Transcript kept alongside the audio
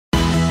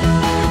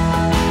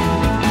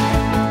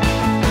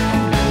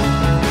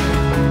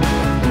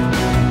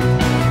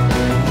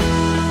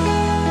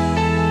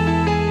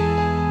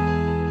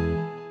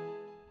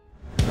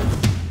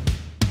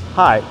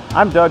Hi,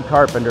 I'm Doug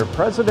Carpenter,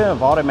 President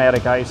of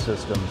Automatic Ice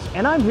Systems,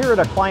 and I'm here at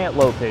a client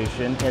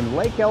location in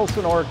Lake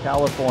Elsinore,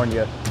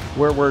 California,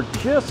 where we're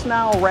just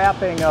now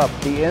wrapping up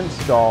the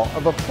install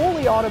of a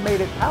fully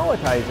automated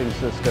palletizing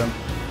system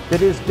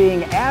that is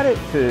being added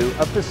to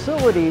a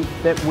facility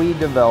that we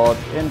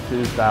developed in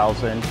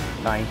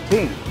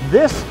 2019.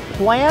 This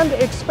planned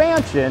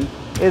expansion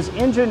is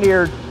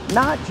engineered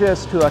not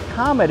just to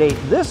accommodate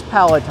this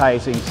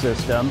palletizing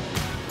system,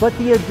 but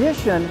the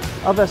addition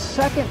of a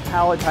second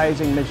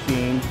palletizing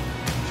machine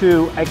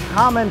to a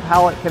common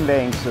pallet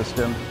conveying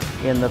system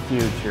in the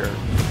future.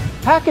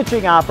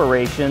 Packaging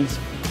operations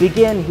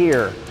begin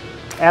here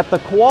at the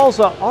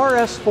Kualza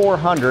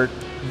RS400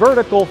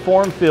 vertical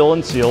form, fill,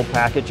 and seal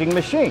packaging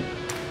machine.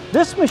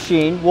 This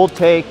machine will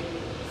take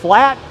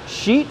flat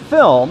sheet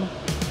film,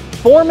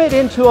 form it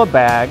into a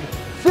bag,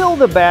 fill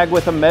the bag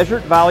with a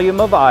measured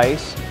volume of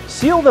ice,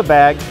 seal the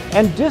bag,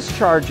 and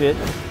discharge it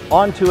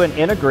onto an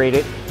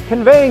integrated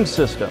conveying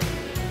system.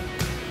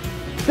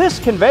 This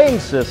conveying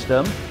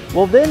system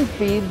will then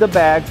feed the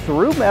bag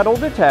through metal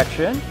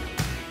detection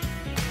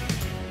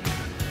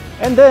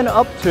and then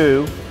up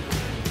to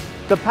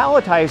the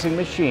palletizing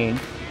machine,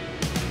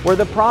 where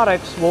the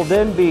products will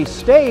then be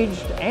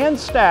staged and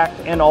stacked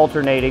in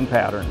alternating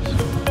patterns.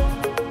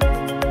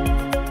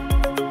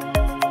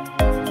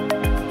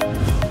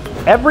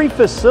 Every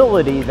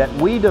facility that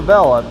we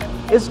develop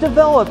is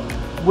developed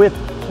with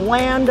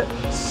planned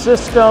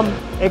system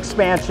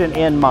expansion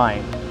in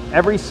mind.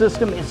 Every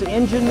system is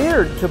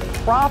engineered to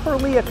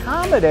properly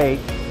accommodate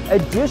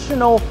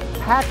additional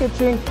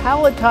packaging,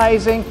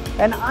 palletizing,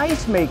 and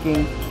ice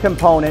making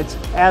components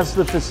as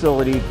the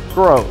facility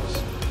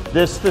grows.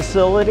 This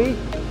facility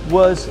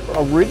was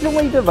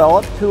originally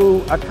developed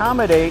to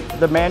accommodate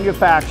the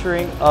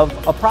manufacturing of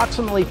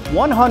approximately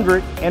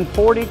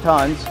 140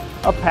 tons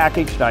of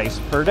packaged ice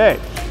per day,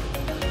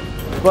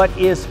 but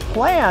is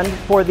planned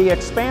for the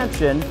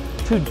expansion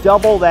to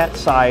double that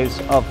size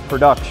of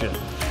production.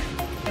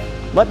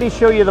 Let me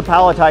show you the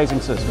palletizing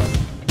system.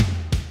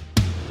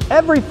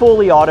 Every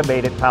fully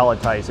automated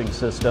palletizing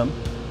system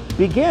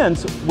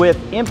begins with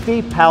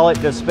empty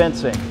pallet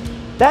dispensing.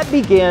 That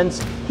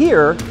begins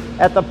here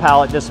at the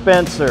pallet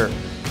dispenser.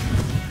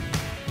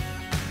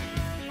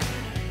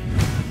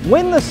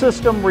 When the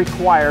system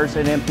requires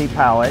an empty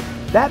pallet,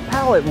 that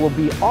pallet will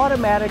be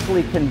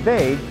automatically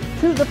conveyed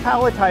to the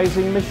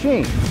palletizing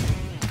machine.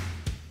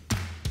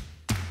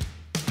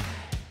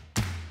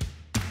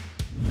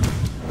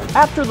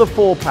 After the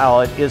full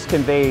pallet is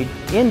conveyed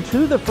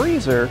into the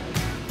freezer,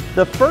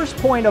 the first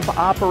point of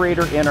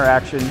operator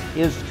interaction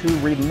is to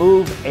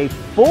remove a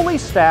fully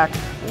stacked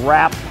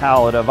wrapped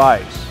pallet of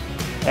ice.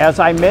 As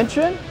I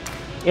mentioned,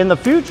 in the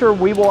future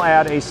we will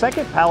add a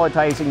second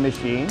palletizing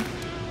machine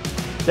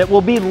that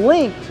will be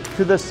linked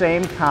to the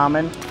same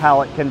common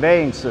pallet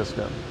conveying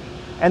system.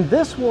 And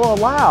this will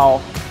allow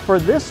for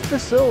this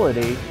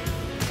facility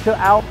to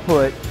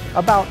output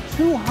about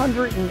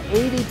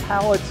 280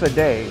 pallets a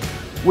day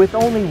with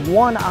only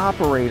one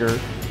operator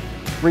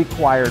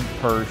required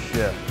per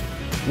shift.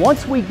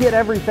 Once we get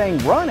everything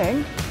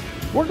running,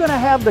 we're going to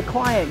have the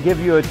client give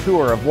you a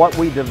tour of what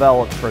we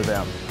developed for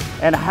them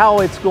and how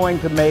it's going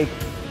to make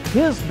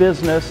his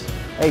business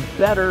a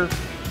better,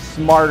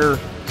 smarter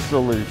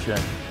solution.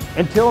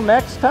 Until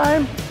next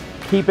time,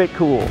 keep it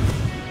cool.